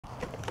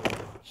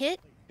Hit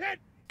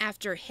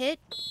after hit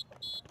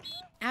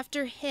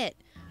after hit.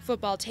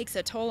 Football takes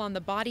a toll on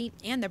the body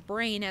and the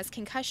brain as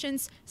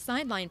concussions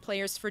sideline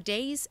players for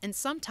days and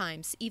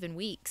sometimes even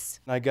weeks.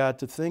 I got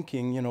to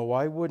thinking,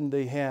 why wouldn't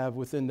they have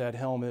within that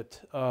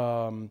helmet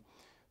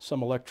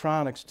some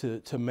electronics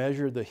to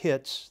measure the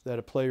hits that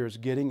a player is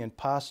getting and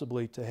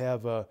possibly to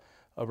have a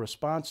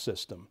response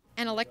system.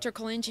 An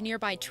electrical engineer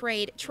by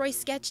trade, Troy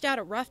sketched out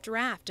a rough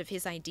draft of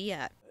his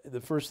idea.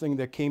 The first thing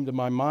that came to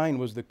my mind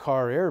was the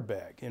car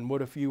airbag. And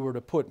what if you were to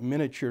put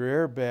miniature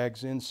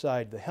airbags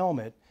inside the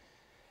helmet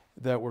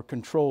that were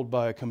controlled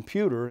by a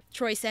computer?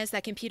 Troy says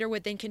that computer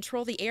would then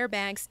control the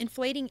airbags,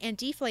 inflating and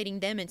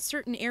deflating them in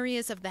certain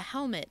areas of the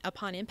helmet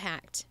upon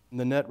impact. And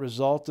the net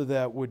result of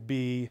that would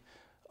be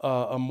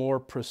a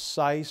more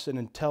precise and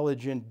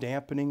intelligent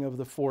dampening of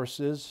the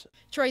forces.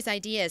 Troy's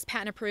idea is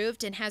patent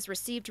approved and has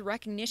received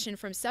recognition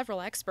from several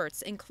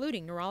experts,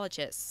 including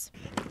neurologists.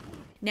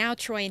 Now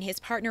Troy and his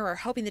partner are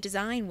hoping the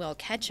design will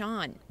catch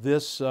on.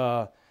 This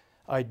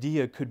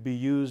idea could be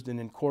used and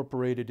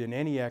incorporated in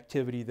any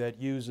activity that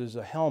uses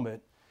a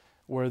helmet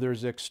where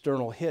there's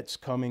external hits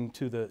coming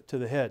to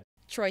the head.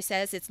 Troy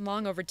says it's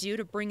long overdue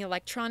to bring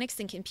electronics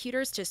and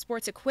computers to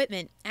sports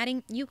equipment,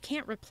 adding you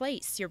can't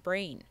replace your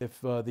brain.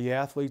 If the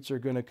athletes are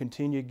going to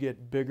continue to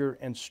get bigger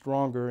and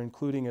stronger,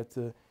 including at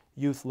the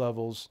youth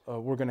levels,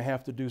 we're going to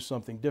have to do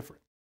something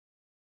different.